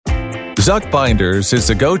Zuck Binders is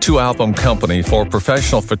the go-to album company for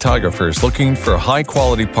professional photographers looking for a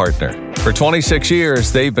high-quality partner. For 26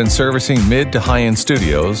 years, they've been servicing mid to high-end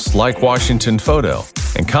studios like Washington Photo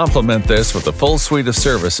and complement this with a full suite of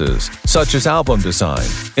services such as album design,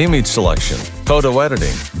 image selection, photo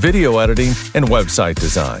editing, video editing, and website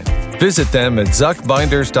design. Visit them at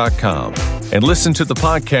zuckbinders.com and listen to the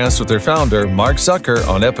podcast with their founder, Mark Zucker,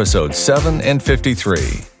 on episodes 7 and 53.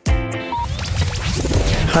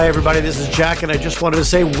 Hi, everybody. This is Jack, and I just wanted to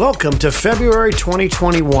say welcome to February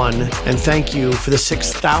 2021, and thank you for the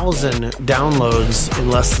 6,000 downloads in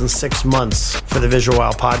less than 6 months for the Visual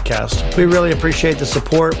Wow podcast. We really appreciate the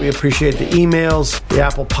support. We appreciate the emails, the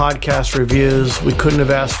Apple Podcast reviews. We couldn't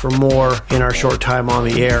have asked for more in our short time on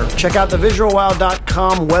the air. Check out the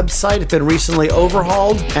visualwow.com website. It's been recently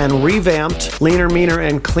overhauled and revamped. Leaner, meaner,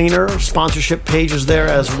 and cleaner. Sponsorship pages there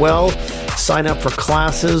as well. Sign up for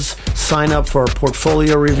classes. Sign up for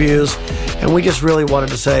portfolio reviews, and we just really wanted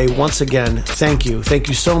to say once again, thank you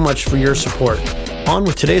so much for your support. On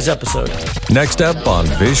with today's episode. Next up on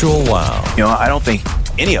Visual Wow. You know, I don't think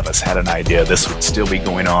any of us had an idea this would still be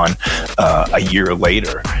going on a year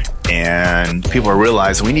later. And people are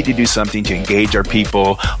realizing we need to do something to engage our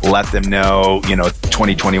people, let them know,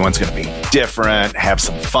 2021 is going to be different, have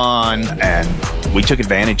some fun, and we took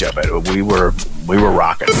advantage of it. We were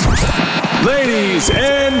rocking. Ladies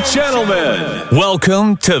and gentlemen,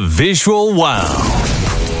 welcome to Visual Wow,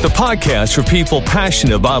 the podcast for people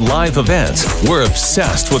passionate about live events. We're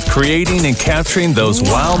obsessed with creating and capturing those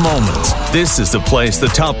wow moments. This is the place the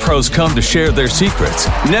top pros come to share their secrets.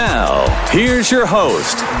 Now, here's your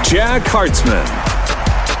host, Jack Hartzman.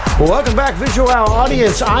 Well, welcome back, Visual Wow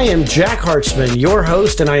audience. I am Jack Hartzman, your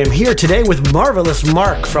host, and I am here today with Marvellous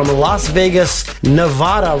Mark from Las Vegas,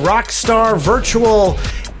 Nevada. Rock star, virtual,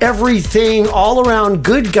 everything, all-around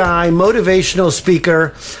good guy, motivational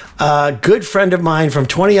speaker. Good friend of mine from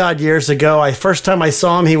 20-odd years ago. First time I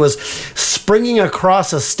saw him, he was springing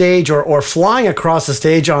across a stage or flying across a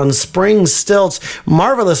stage on spring stilts.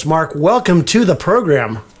 Marvellous Mark, welcome to the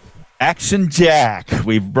program. Action Jack.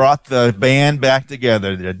 We brought the band back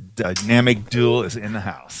together. The dynamic duo is in the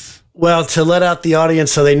house. Well, to let out the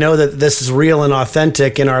audience so they know that this is real and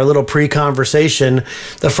authentic, in our little pre-conversation,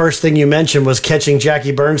 the first thing you mentioned was catching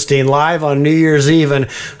Jackie Bernstein live on New Year's Eve. And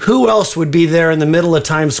who else would be there in the middle of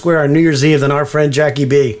Times Square on New Year's Eve than our friend Jackie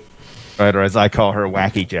B? Right, or as I call her,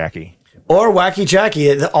 Wacky Jackie. Or Wacky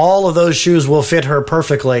Jackie. All of those shoes will fit her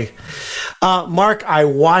perfectly. Mark, I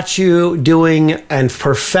watch you doing and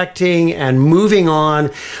perfecting and moving on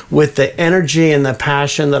with the energy and the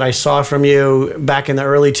passion that I saw from you back in the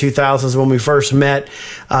early 2000s when we first met.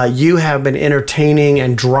 You have been entertaining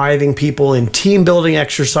and driving people in team building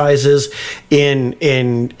exercises,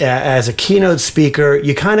 as a keynote speaker.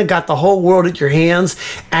 You kind of got the whole world at your hands,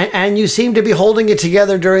 and you seem to be holding it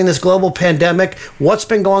together during this global pandemic. What's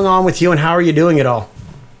been going on with you, and how are you doing it all?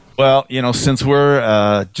 Well, since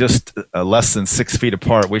we're just less than 6 feet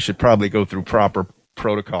apart, we should probably go through proper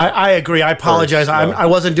protocol. I agree. I apologize. I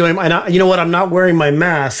wasn't doing, and you know what? I'm not wearing my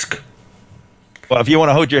mask. Well, if you want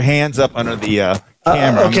to hold your hands up under the camera,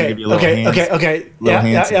 I'm going to give you a little hands. Okay.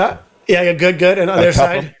 Yeah. Good. And on the other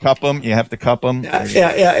side. Cup them. You have to cup them.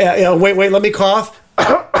 Yeah. Wait. Let me cough.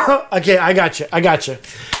 Okay, I got you.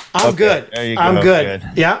 I'm good. There you go. I'm good.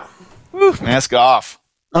 Yeah. Woo, mask off.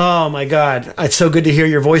 Oh my God! It's so good to hear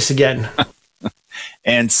your voice again.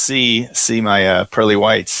 And see my pearly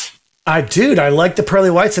whites. I like the pearly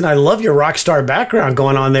whites, and I love your rock star background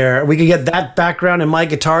going on there. We could get that background and my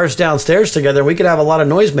guitars downstairs together. We could have a lot of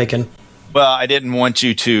noise making. Well, I didn't want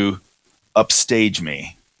you to upstage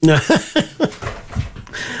me.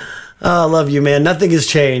 Oh, I love you, man. Nothing has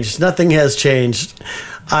changed.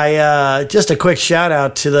 Just a quick shout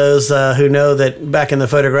out to those who know that back in the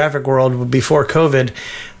photographic world before COVID,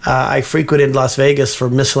 I frequented Las Vegas for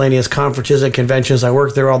miscellaneous conferences and conventions. I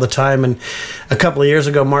worked there all the time. And a couple of years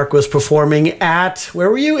ago, Mark was performing at, where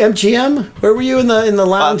were you? MGM? Where were you in the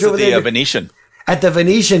lounge over there? The Venetian. At the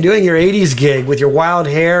Venetian, doing your 80s gig with your wild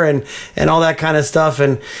hair and all that kind of stuff.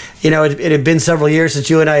 And, it had been several years since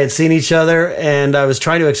you and I had seen each other. And I was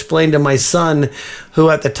trying to explain to my son, who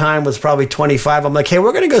at the time was probably 25, I'm like, hey,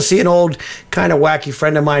 we're going to go see an old kind of wacky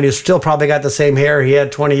friend of mine who's still probably got the same hair he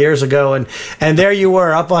had 20 years ago. And there you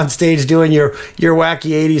were up on stage doing your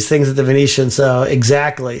wacky 80s things at the Venetian. So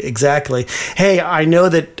exactly. Hey, I know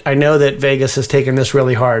that Vegas has taken this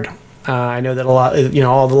really hard. I know that a lot,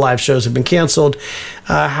 all the live shows have been canceled.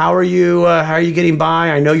 How are you getting by?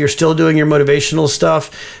 I know you're still doing your motivational stuff.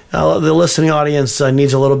 The listening audience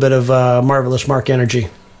needs a little bit of Marvellous Mark energy.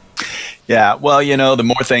 Yeah, well, the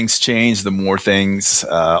more things change, the more things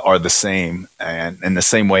are the same, and in the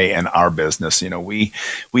same way in our business. We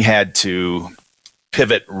had to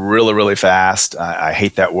pivot really, really fast. I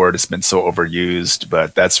hate that word; it's been so overused,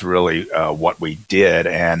 but that's really what we did.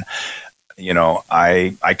 And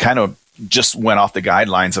I kind of just went off the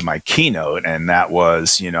guidelines of my keynote, and that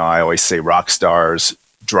was, I always say, rock stars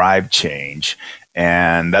drive change.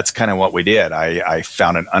 And that's kind of what we did. I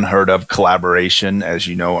found an unheard of collaboration, as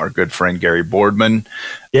you know, our good friend Gary Boardman.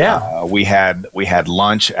 Yeah, we had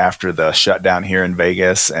lunch after the shutdown here in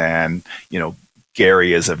Vegas, and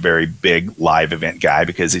Gary is a very big live event guy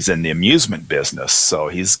because he's in the amusement business. So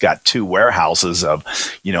he's got 2 warehouses of,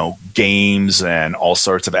 games and all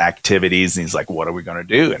sorts of activities. And he's like, what are we going to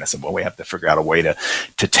do? And I said, well, we have to figure out a way to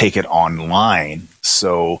take it online.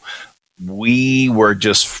 So we were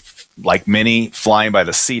just like many flying by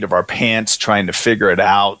the seat of our pants, trying to figure it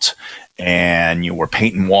out. And we're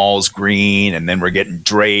painting walls green, and then we're getting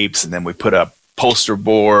drapes, and then we put up poster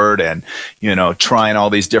board and trying all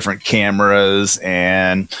these different cameras,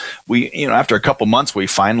 and we after a couple months we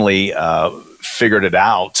finally figured it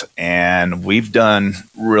out, and we've done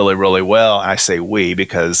really, really well. I say we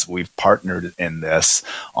because we've partnered in this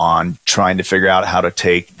on trying to figure out how to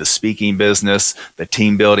take the speaking business, the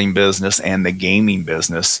team building business, and the gaming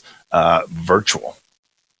business virtual.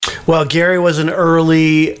 Well, Gary was an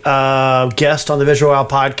early guest on the Visual Wow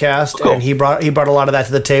podcast, cool. And he brought a lot of that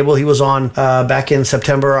to the table. He was on back in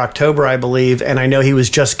September or October, I believe, and I know he was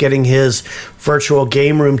just getting his virtual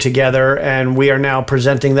game room together, and we are now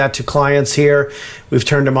presenting that to clients here. We've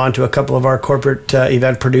turned him on to a couple of our corporate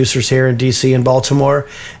event producers here in DC and Baltimore,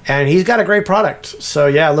 and he's got a great product. So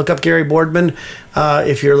yeah, look up Gary Boardman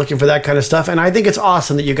if you're looking for that kind of stuff. And I think it's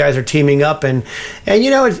awesome that you guys are teaming up, and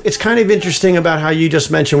it's kind of interesting about how you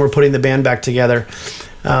just mentioned we're putting the band back together.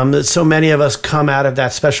 That so many of us come out of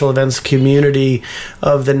that special events community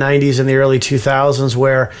of the 90s and the early 2000s,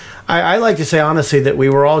 where I like to say honestly that we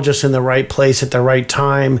were all just in the right place at the right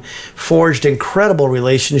time, forged incredible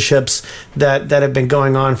relationships that have been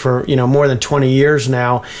going on for more than 20 years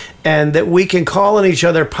now, and that we can call on each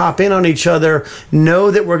other, pop in on each other,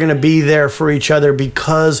 know that we're going to be there for each other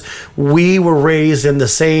because we were raised in the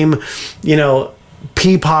same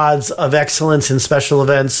pea pods of excellence in special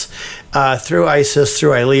events through ISIS,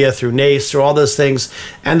 through ILEA, through NACE, through all those things,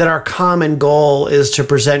 and that our common goal is to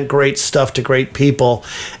present great stuff to great people.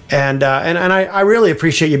 And I really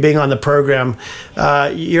appreciate you being on the program.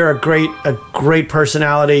 You're a great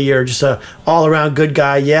personality. You're just a all around good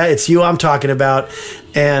guy. Yeah, it's you I'm talking about,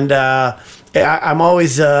 and. I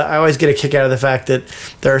always get a kick out of the fact that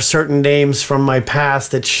there are certain names from my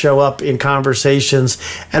past that show up in conversations,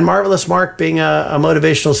 and Marvellous Mark being a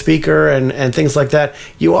motivational speaker and things like that,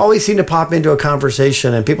 you always seem to pop into a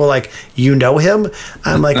conversation and people are like, you know him?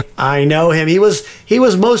 I'm like, I know him. He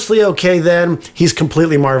was mostly okay then. He's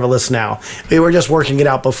completely marvelous now. We were just working it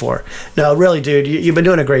out before. No, really, dude, you've been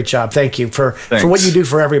doing a great job. Thank you for what you do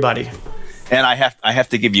for everybody. And I have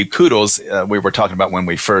to give you kudos. We were talking about when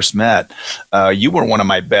we first met. You were one of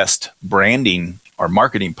my best branding or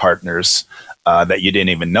marketing partners that you didn't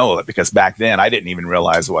even know, because back then I didn't even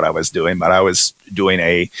realize what I was doing, but I was doing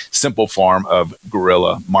a simple form of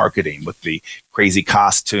guerrilla marketing with the crazy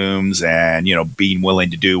costumes and, being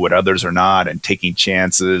willing to do what others are not and taking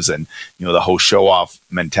chances and, the whole show off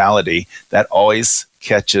mentality that always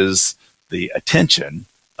catches the attention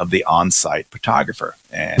of the on-site photographer.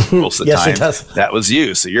 And most of the time that was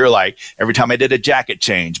you. So you're like, every time I did a jacket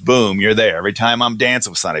change, boom, you're there. Every time I'm dancing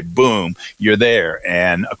with somebody, boom, you're there.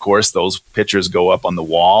 And of course, those pictures go up on the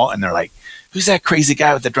wall and they're like, who's that crazy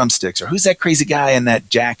guy with the drumsticks? Or who's that crazy guy in that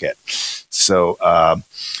jacket? So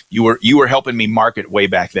you were helping me market way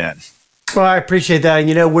back then. Well, I appreciate that.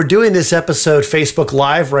 And, we're doing this episode Facebook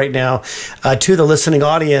Live right now to the listening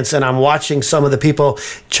audience, and I'm watching some of the people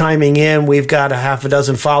chiming in. We've got a half a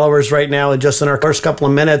dozen followers right now, and just in our first couple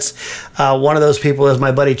of minutes, one of those people is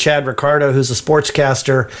my buddy Chad Ricardo, who's a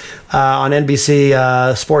sportscaster on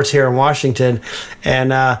NBC Sports here in Washington.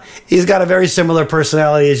 And he's got a very similar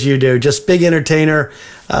personality as you do, just big entertainer.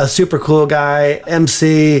 Super cool guy,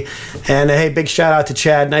 MC, and hey, big shout out to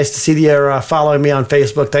Chad. Nice to see you following me on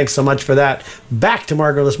Facebook. Thanks so much for that. Back to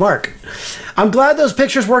Marvellous Mark. I'm glad those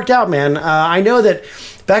pictures worked out, man. I know that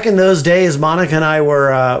back in those days, Monica and I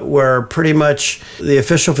were pretty much the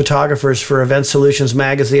official photographers for Event Solutions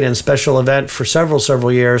magazine and Special Event for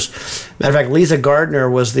several years. Matter of fact, Lisa Gardner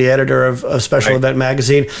was the editor of Special Event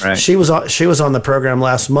magazine. Right. She was on the program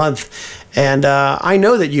last month. And I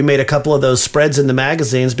know that you made a couple of those spreads in the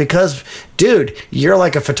magazines because, dude, you're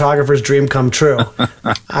like a photographer's dream come true.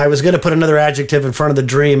 I was going to put another adjective in front of the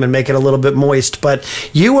dream and make it a little bit moist, but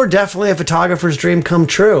you were definitely a photographer's dream come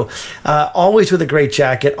true. Always with a great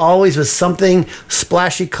jacket, always with something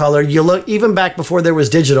splashy color. You look, even back before there was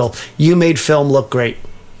digital, you made film look great.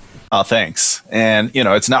 Oh, thanks. And,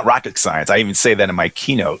 it's not rocket science. I even say that in my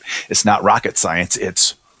keynote. It's not rocket science.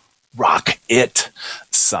 It's rock it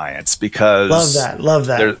science, because love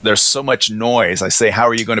that. There's so much noise. I say, how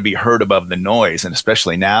are you going to be heard above the noise? And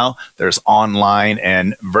especially now, there's online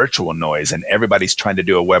and virtual noise, and everybody's trying to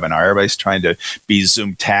do a webinar. Everybody's trying to be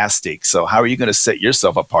Zoom-tastic. So how are you going to set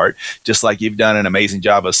yourself apart, just like you've done an amazing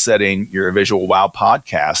job of setting your Visual Wow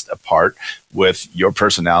podcast apart with your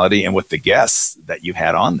personality and with the guests that you've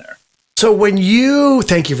had on there? So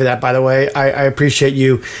thank you for that, by the way. I appreciate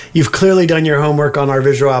you. You've clearly done your homework on our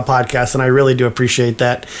Visual Wow podcast, and I really do appreciate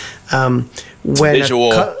that.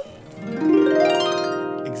 Visual.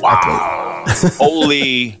 Exactly. Wow.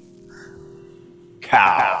 Holy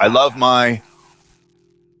cow. I love my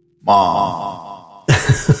mom.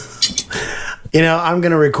 I'm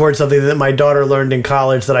going to record something that my daughter learned in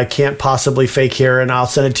college that I can't possibly fake here, and I'll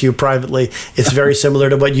send it to you privately. It's very similar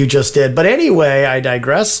to what you just did. But anyway, I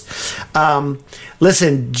digress.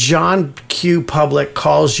 Listen, John Q. Public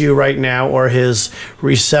calls you right now, or his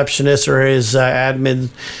receptionist or his admin,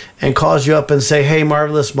 and calls you up and say, hey,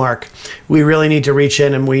 Marvellous Mark, we really need to reach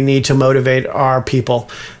in and we need to motivate our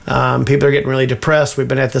people. People are getting really depressed. We've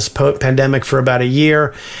been at this pandemic for about a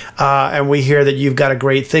year, and we hear that you've got a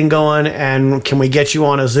great thing going, and can we get you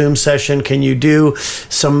on a Zoom session? Can you do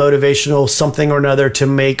some motivational something or another to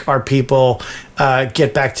make our people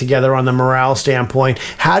get back together on the morale standpoint?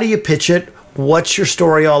 How do you pitch it? What's your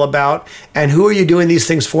story all about? And who are you doing these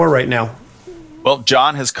things for right now? Well,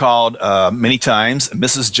 John has called many times.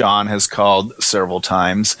 Mrs. John has called several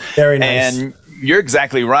times. Very nice. And you're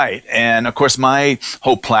exactly right. And of course, my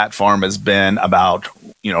whole platform has been about,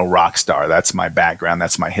 rock star. That's my background.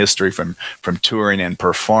 That's my history from touring and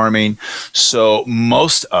performing. So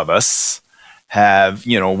most of us have,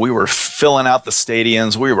 we were filling out the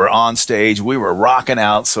stadiums. We were on stage. We were rocking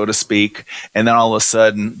out, so to speak. And then all of a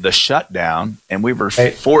sudden, the shutdown, and we were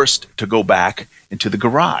forced to go back into the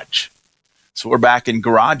garage. So we're back in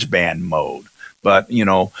garage band mode. But,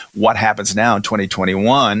 what happens now in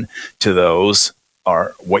 2021 to those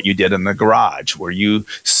are what you did in the garage. Were you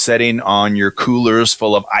sitting on your coolers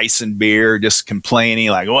full of ice and beer, just complaining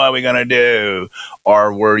like, what are we going to do?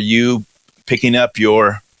 Or were you picking up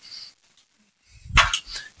your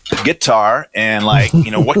guitar and like,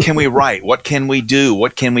 what can we write? What can we do?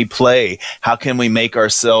 What can we play? How can we make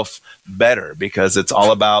ourselves better? Because it's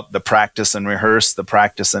all about the practice and rehearse, the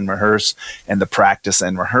practice and rehearse, and the practice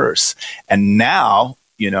and rehearse. And now,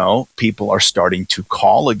 people are starting to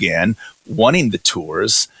call again, wanting the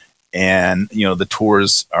tours. And, the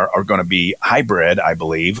tours are going to be hybrid, I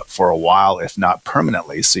believe, for a while, if not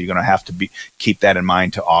permanently. So you're going to have to keep that in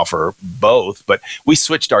mind to offer both. But we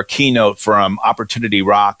switched our keynote from Opportunity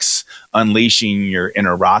Rocks, Unleashing Your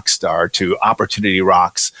Inner Rock Star, to Opportunity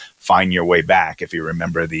Rocks, Find Your Way Back, if you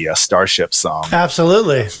remember the Starship song.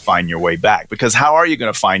 Absolutely. Find your way back. Because how are you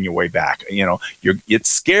going to find your way back? It's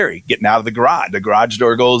scary getting out of the garage. The garage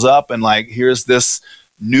door goes up and like, here's this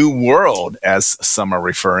new world, as some are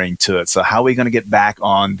referring to it. So how are we going to get back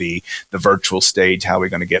on the virtual stage? How are we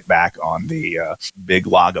going to get back on the big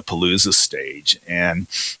Lollapalooza stage? And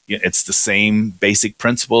it's the same basic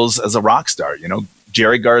principles as a rock star.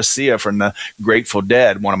 Jerry Garcia from the Grateful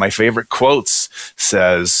Dead, one of my favorite quotes,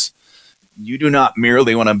 says, you do not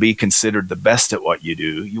merely want to be considered the best at what you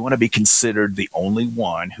do. You want to be considered the only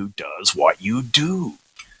one who does what you do.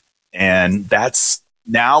 And that's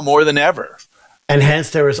now more than ever. And hence,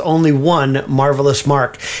 there is only one Marvellous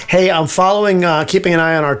Mark. Hey, I'm following, keeping an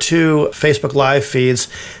eye on our 2 Facebook Live feeds.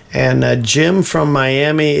 And Jim from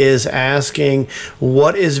Miami is asking,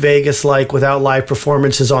 what is Vegas like without live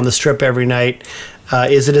performances on the Strip every night?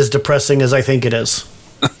 Is it as depressing as I think it is?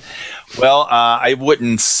 Well, I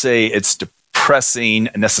wouldn't say it's depressing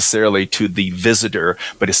necessarily to the visitor,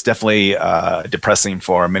 but it's definitely depressing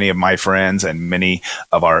for many of my friends and many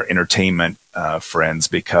of our entertainment friends,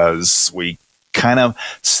 because we kind of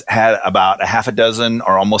had about a half a dozen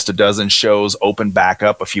or almost a dozen shows open back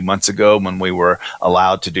up a few months ago when we were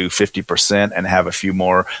allowed to do 50% and have a few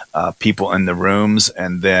more people in the rooms.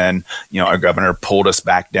 And then, our governor pulled us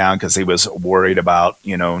back down because he was worried about,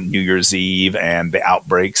 New Year's Eve and the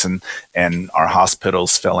outbreaks and our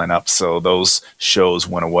hospitals filling up. So those shows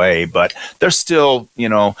went away, but there's still,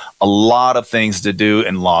 a lot of things to do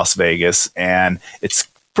in Las Vegas, and it's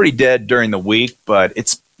pretty dead during the week, but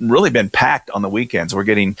it's really been packed on the weekends. We're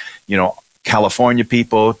getting, California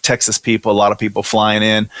people, Texas people, a lot of people flying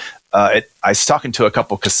in. I was talking to a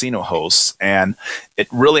couple casino hosts, and it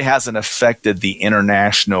really hasn't affected the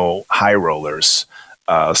international high rollers,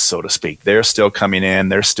 so to speak. They're still coming in.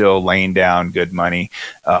 They're still laying down good money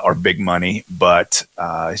or big money. But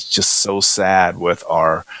it's just so sad with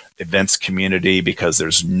our events community because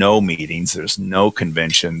there's no meetings. There's no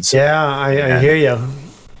conventions. Yeah, I hear you.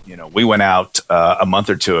 We went out a month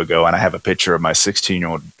or two ago, and I have a picture of my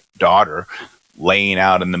 16-year-old daughter laying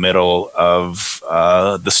out in the middle of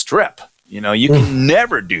the strip. You can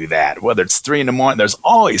never do that. Whether it's 3 a.m, there's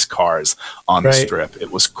always cars on the strip.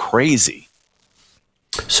 It was crazy.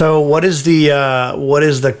 So what is the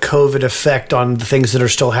COVID effect on the things that are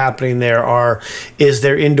still happening there? Is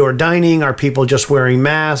there indoor dining? Are people just wearing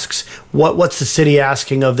masks? What's the city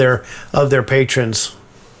asking of their patrons?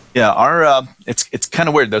 Yeah, it's kind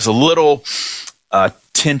of weird. There's a little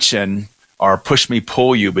tension or push me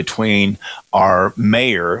pull you between our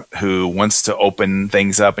mayor, who wants to open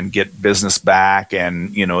things up and get business back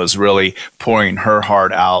and is really pouring her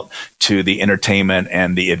heart out to the entertainment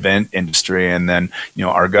and the event industry, and then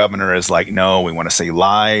our governor is like, no, we want to say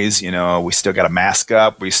lies, we still got to mask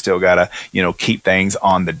up, we still got to keep things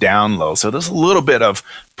on the down low. So there's a little bit of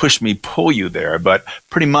push me pull you there, but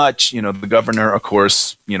pretty much the governor, of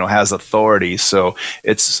course, has authority. So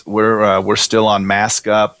we're still on mask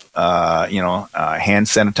up, hand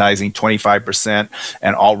sanitizing 25%,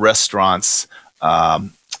 and all restaurants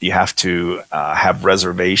you have to have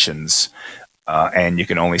reservations, and you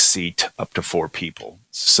can only seat up to 4 people.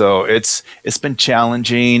 So it's been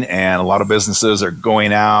challenging, and a lot of businesses are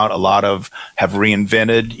going out. A lot of have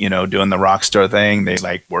reinvented, doing the rock star thing.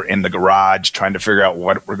 We're in the garage trying to figure out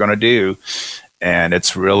what we're going to do. And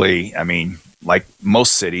it's really, like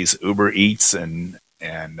most cities, Uber Eats and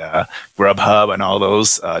Grubhub and all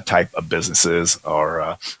those type of businesses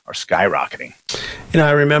are skyrocketing.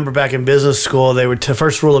 I remember back in business school, they would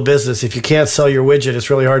first rule of business: if you can't sell your widget, it's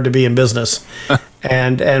really hard to be in business.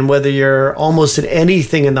 And whether you're almost in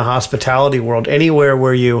anything in the hospitality world, anywhere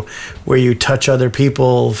where you touch other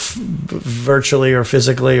people virtually or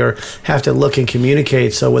physically, or have to look and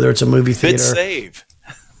communicate. So whether it's a movie theater, good save.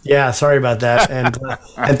 Yeah, sorry about that,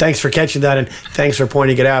 and thanks for catching that, and thanks for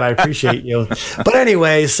pointing it out. I appreciate you. But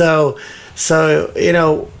anyway, so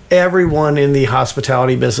everyone in the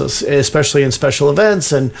hospitality business, especially in special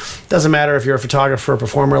events, and doesn't matter if you're a photographer or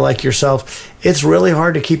performer like yourself, it's really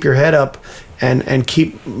hard to keep your head up and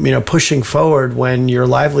keep pushing forward when your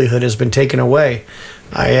livelihood has been taken away.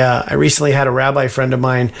 I recently had a rabbi friend of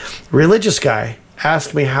mine, religious guy,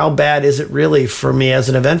 ask me, how bad is it really for me as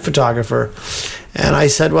an event photographer? And I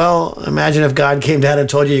said, well, imagine if God came down and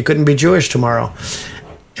told you couldn't be Jewish tomorrow.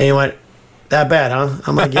 And he went, that bad, huh?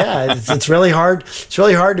 I'm like, yeah, it's really hard. It's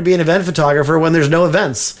really hard to be an event photographer when there's no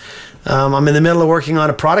events. I'm in the middle of working on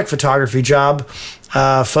a product photography job,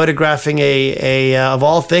 photographing of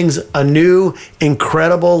all things, a new,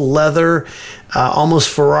 incredible leather, almost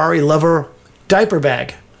Ferrari leather diaper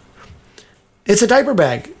bag. It's a diaper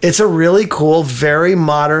bag. It's a really cool, very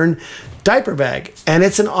modern diaper bag. And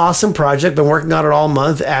it's an awesome project. Been working on it all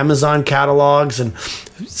month. Amazon catalogs and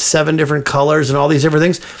 7 different colors and all these different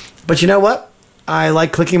things. But you know what? I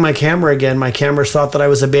like clicking my camera again. My cameras thought that I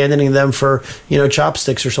was abandoning them for,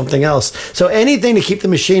 chopsticks or something else. So anything to keep the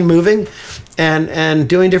machine moving and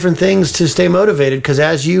doing different things to stay motivated. Because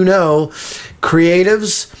as you know,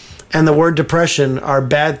 creatives and the word depression are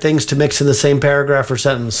bad things to mix in the same paragraph or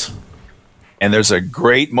sentence. And there's a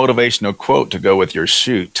great motivational quote to go with your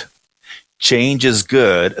shoot. Change is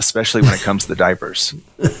good, especially when it comes to diapers.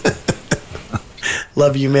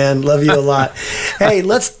 Love you, man. Love you a lot. Hey,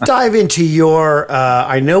 let's dive into your,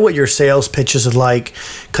 I know what your sales pitch is like,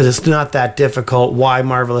 because it's not that difficult, why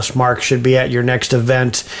Marvellous Mark should be at your next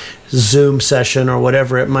event, Zoom session, or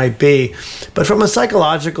whatever it might be. But from a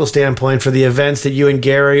psychological standpoint, for the events that you and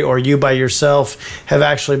Gary or you by yourself have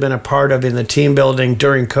actually been a part of in the team building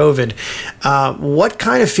during COVID, what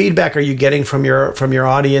kind of feedback are you getting from your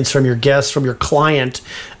audience, from your guests, from your client,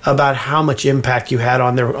 about how much impact you had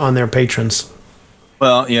on their patrons?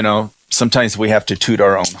 Well, sometimes we have to toot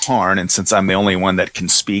our own horn, and since I'm the only one that can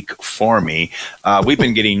speak for me, we've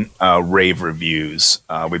been getting rave reviews.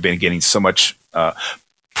 We've been getting so much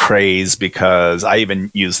praise, because I even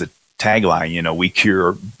use the tagline, we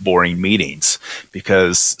cure boring meetings,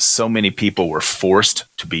 because so many people were forced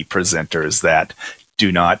to be presenters that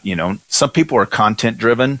do not, some people are content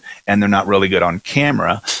driven and they're not really good on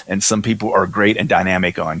camera, and some people are great and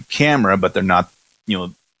dynamic on camera, but they're not,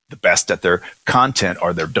 the best at their content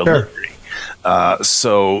or their delivery. Sure.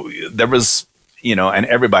 So there was, and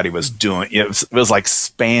everybody was doing, it was like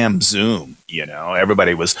spam Zoom,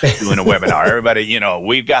 everybody was doing a webinar. Everybody,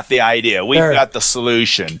 we've got the idea, we've got the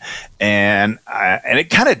solution. And it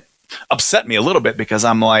kind of upset me a little bit because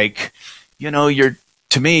I'm like,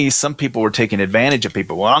 to me, some people were taking advantage of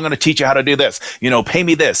people. Well, I'm going to teach you how to do this, pay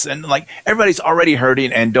me this. And like everybody's already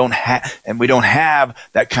hurting and we don't have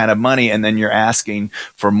that kind of money. And then you're asking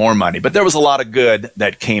for more money. But there was a lot of good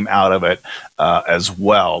that came out of it as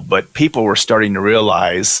well. But people were starting to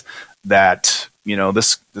realize that,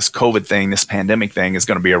 this COVID thing, this pandemic thing is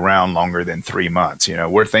going to be around longer than 3 months.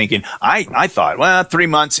 We're thinking, I thought, well, 3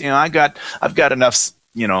 months, I've got enough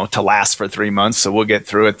to last for 3 months. So we'll get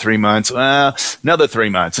through it. 3 months, another 3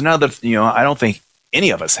 months, I don't think any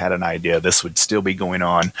of us had an idea this would still be going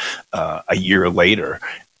on a year later.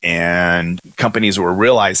 And companies were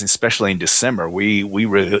realizing, especially in December, we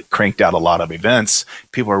really cranked out a lot of events.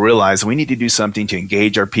 People are realizing we need to do something to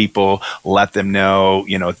engage our people, let them know,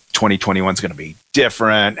 2021 is going to be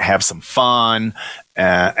different, have some fun.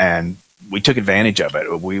 And we took advantage of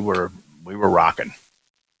it. We were rocking.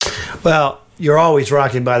 Well, you're always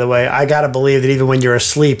rocking, by the way. I got to believe that even when you're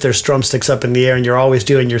asleep, there's drumsticks up in the air and you're always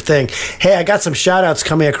doing your thing. Hey, I got some shout outs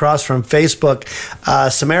coming across from Facebook.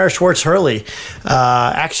 Samara Schwartz-Hurley,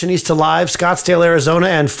 Actionista Live, Scottsdale, Arizona,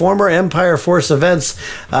 and former Empire Force Events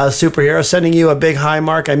superhero, sending you a big hi,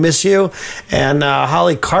 Mark. I miss you. And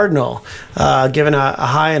Holly Cardinal, giving a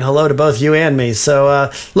hi and hello to both you and me.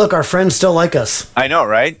 So, look, our friends still like us. I know,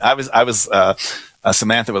 right? I was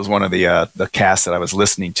Samantha was one of the casts that I was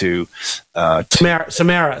listening to. Samara,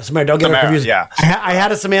 don't get her confused. Yeah. I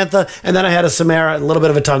had a Samantha, and then I had a Samara, a little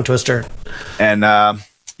bit of a tongue twister. And,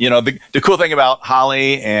 the cool thing about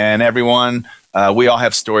Holly and everyone, we all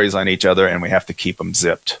have stories on each other, and we have to keep them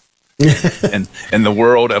zipped. And in the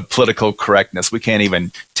world of political correctness, we can't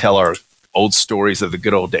even tell our old stories of the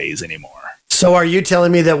good old days anymore. So are you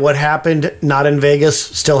telling me that what happened not in Vegas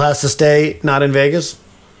still has to stay not in Vegas?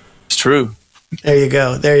 It's true. There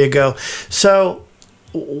you go. So,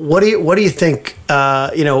 what do you think?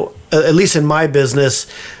 At least in my business,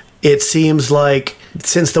 it seems like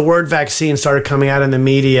since the word vaccine started coming out in the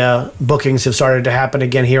media, bookings have started to happen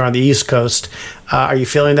again here on the East Coast. Are you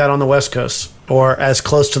feeling that on the West Coast, or as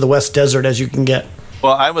close to the West Desert as you can get?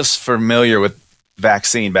 Well, I was familiar with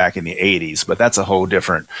vaccine back in the 80s, but that's a whole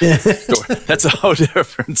different story. That's a whole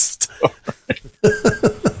different story.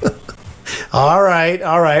 All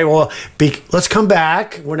right. Well, let's come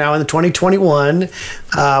back. We're now in 2021.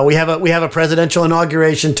 We have a presidential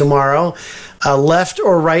inauguration tomorrow. Left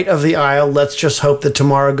or right of the aisle, let's just hope that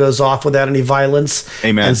tomorrow goes off without any violence.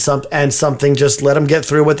 Amen. And something, just let them get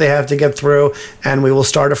through what they have to get through, and we will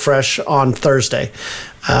start afresh on Thursday.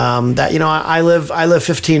 I live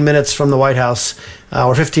 15 minutes from the White House,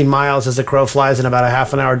 or 15 miles as the crow flies, and about a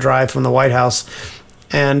half an hour drive from the White House,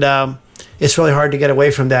 and it's really hard to get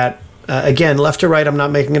away from that. Again, left or right, I'm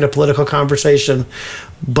not making it a political conversation,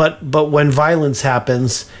 but when violence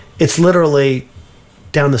happens, it's literally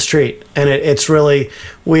down the street. And it's really,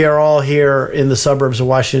 we are all here in the suburbs of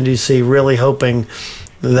Washington, D.C., really hoping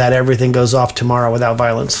that everything goes off tomorrow without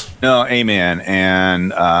violence. No, amen.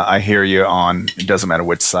 And I hear you on, it doesn't matter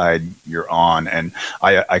which side you're on. And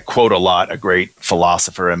I quote a lot a great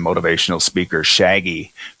philosopher and motivational speaker,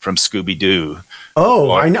 Shaggy from Scooby-Doo. Oh,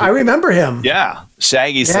 I remember him. Yeah.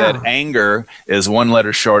 Shaggy said, anger is one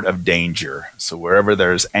letter short of danger. So wherever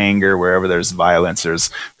there's anger, wherever there's violence, there's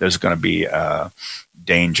going to be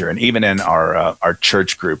danger. And even in our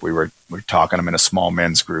church group, we're talking, I'm in a small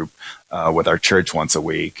men's group with our church once a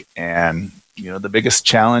week. And, the biggest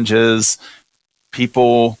challenge is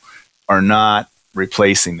people are not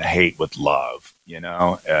replacing the hate with love.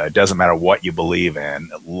 It doesn't matter what you believe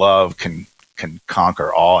in. Love can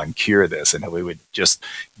conquer all and cure this. And if we would just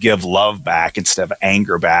give love back instead of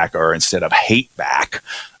anger back, or instead of hate back,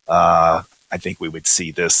 I think we would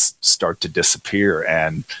see this start to disappear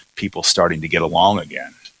and people starting to get along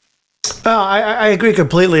again. I agree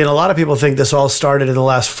completely. And a lot of people think this all started in the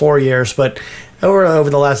last 4 years, but over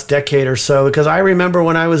the last decade or so, because I remember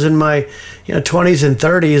when I was in my 20s and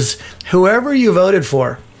 30s, whoever you voted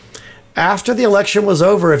for, after the election was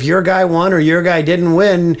over, if your guy won or your guy didn't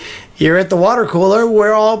win, you're at the water cooler.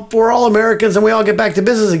 We're all Americans, and we all get back to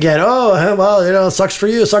business again. Oh, well, sucks for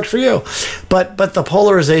you. But the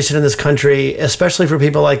polarization in this country, especially for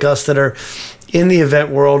people like us that are in the event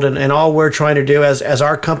world, and all we're trying to do, as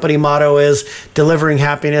our company motto is, delivering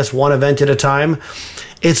happiness one event at a time.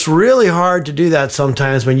 It's really hard to do that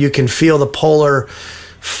sometimes when you can feel the polar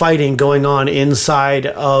fighting going on inside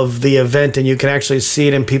of the event, and you can actually see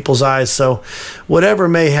it in people's eyes. So whatever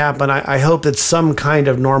may happen, I hope that some kind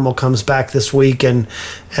of normal comes back this week, and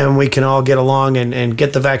we can all get along and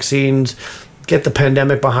get the vaccines, get the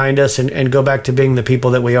pandemic behind us, and go back to being the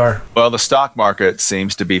people that we are. Well, the stock market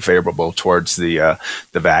seems to be favorable towards the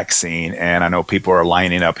vaccine, and I know people are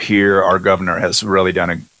lining up here. Our governor has really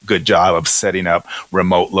done a good job of setting up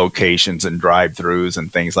remote locations and drive-throughs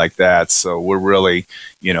and things like that. So we're really,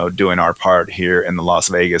 doing our part here in the Las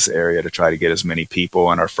Vegas area to try to get as many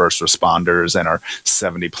people and our first responders and our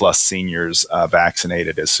 70-plus seniors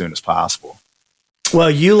vaccinated as soon as possible. Well,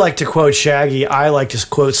 you like to quote Shaggy. I like to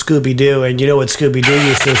quote Scooby-Doo, and you know what Scooby-Doo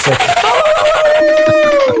used to say.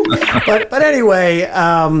 But anyway,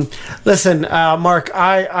 listen, Mark,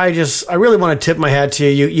 I really want to tip my hat to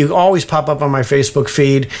you. You always pop up on my Facebook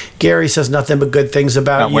feed. Gary says nothing but good things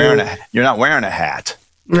about you. You're not wearing a hat.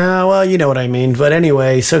 No, well, you know what I mean. But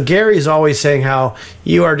anyway, so Gary's always saying how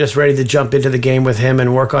you are just ready to jump into the game with him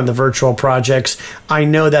and work on the virtual projects. I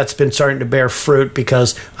know that's been starting to bear fruit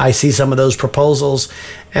because I see some of those proposals.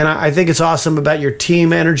 And I think it's awesome about your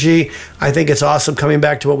team energy. I think it's awesome coming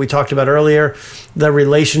back to what we talked about earlier, the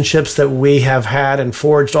relationships that we have had and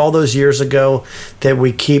forged all those years ago that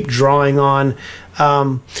we keep drawing on.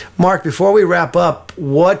 Mark, before we wrap up,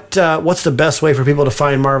 what's the best way for people to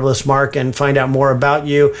find Marvellous Mark and find out more about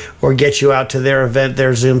you or get you out to their event,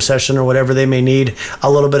 their Zoom session, or whatever they may need?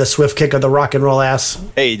 A little bit of swift kick of the rock and roll ass.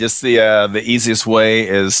 Hey, just the easiest way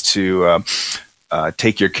is to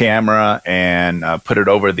take your camera and put it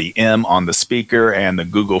over the M on the speaker, and the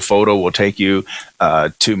Google photo will take you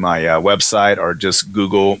to my website, or just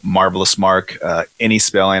Google Marvellous Mark. Any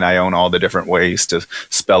spelling, I own all the different ways to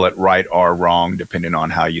spell it right or wrong, depending on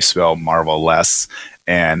how you spell Marvelless,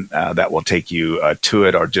 and that will take you to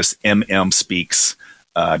it, or just mmspeaks.com.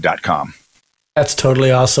 That's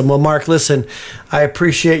totally awesome. Well, Mark, listen, I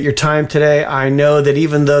appreciate your time today. I know that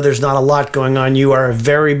even though there's not a lot going on, you are a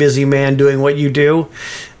very busy man doing what you do.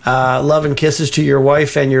 Love and kisses to your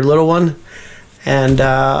wife and your little one. And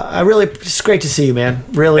it's great to see you, man.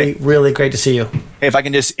 Really, really great to see you. Hey, if I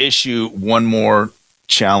can just issue one more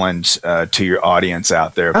challenge to your audience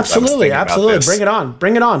out there. Absolutely. Bring it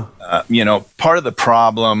on. Part of the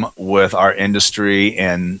problem with our industry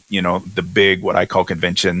and, the big, what I call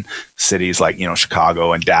convention cities like,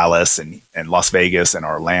 Chicago and Dallas and Las Vegas and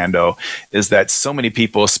Orlando, is that so many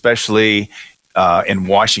people, especially in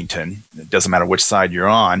Washington, it doesn't matter which side you're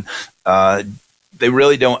on, they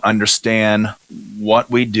really don't understand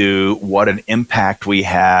what we do, what an impact we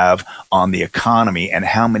have on the economy, and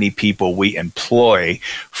how many people we employ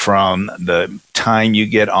from the time you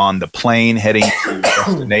get on the plane heading to the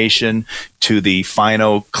destination to the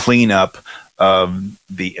final cleanup of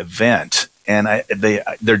the event. And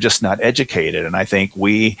they're just not educated. And I think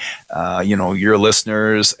we, your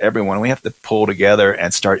listeners, everyone, we have to pull together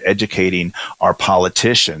and start educating our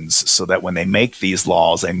politicians so that when they make these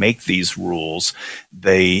laws, they make these rules,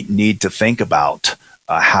 they need to think about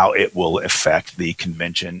how it will affect the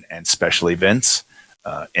convention and special events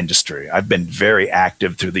industry. I've been very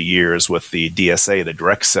active through the years with the DSA, the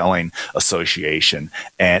Direct Selling Association,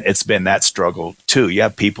 and it's been that struggle too. You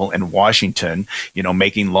have people in Washington,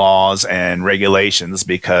 making laws and regulations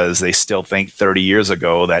because they still think 30 years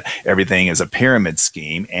ago that everything is a pyramid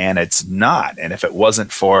scheme, and it's not. And if it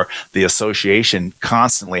wasn't for the association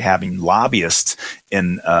constantly having lobbyists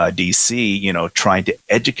in DC, trying to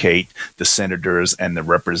educate the senators and the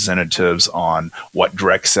representatives on what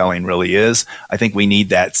direct selling really is, I think we need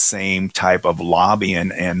that same type of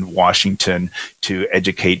lobbying in Washington to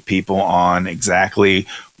educate people on exactly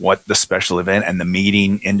what the special event and the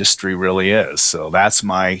meeting industry really is. So that's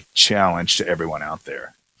my challenge to everyone out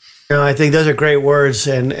there. I think those are great words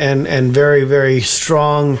and very, very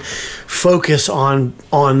strong focus on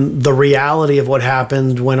the reality of what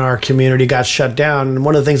happened when our community got shut down. And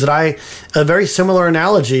one of the things that a very similar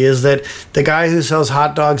analogy is that the guy who sells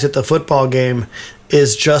hot dogs at the football game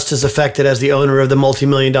is just as affected as the owner of the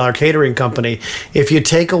multi-million-dollar catering company. If you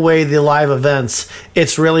take away the live events,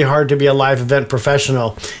 it's really hard to be a live event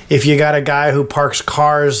professional. If you got a guy who parks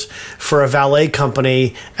cars for a valet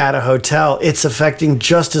company at a hotel, it's affecting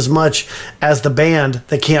just as much as the band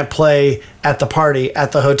that can't play at the party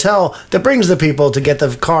at the hotel that brings the people to get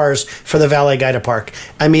the cars for the valet guy to park.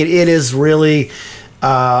 I mean, it is really...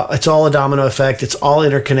 it's all a domino effect. It's all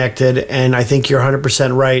interconnected. And I think you're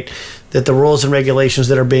 100% right that the rules and regulations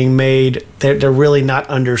that are being made, they're really not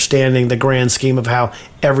understanding the grand scheme of how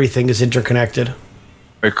everything is interconnected.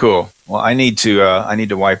 Very cool. Well, I need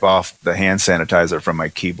to wipe off the hand sanitizer from my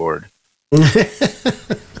keyboard.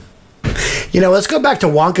 Let's go back to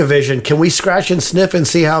Wonka Vision. Can we scratch and sniff and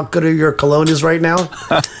see how good your cologne is right now?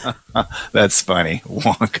 That's funny.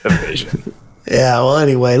 Wonka Vision. Yeah, well,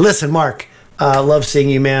 anyway. Listen, Mark, love seeing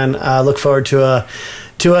you, man. Look forward to a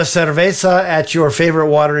cerveza at your favorite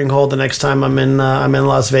watering hole the next time I'm in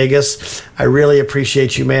Las Vegas. I really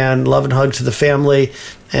appreciate you, man. Love and hugs to the family.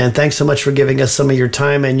 And thanks so much for giving us some of your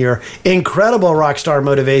time and your incredible rock star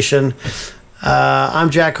motivation.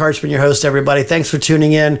 I'm Jack Hartzman, your host, everybody. Thanks for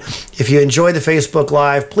tuning in. If you enjoyed the Facebook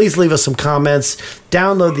Live, please leave us some comments.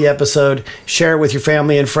 Download the episode. Share it with your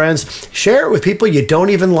family and friends. Share it with people you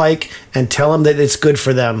don't even like and tell them that it's good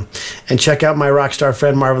for them. And check out my rock star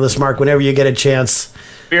friend, Marvellous Mark, whenever you get a chance.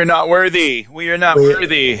 We are not worthy. We are not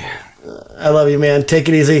worthy. I love you, man. Take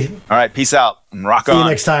it easy. All right. Peace out and rock on. See you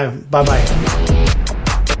next time. Bye-bye.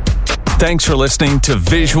 Thanks for listening to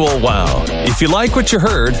Visual Wow. If you like what you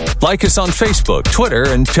heard, like us on Facebook, Twitter,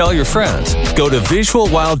 and tell your friends. Go to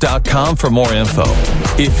visualwow.com for more info.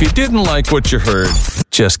 If you didn't like what you heard,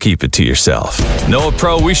 just keep it to yourself. Know a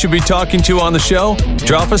pro we should be talking to on the show?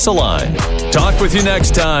 Drop us a line. Talk with you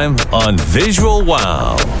next time on Visual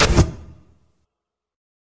Wow.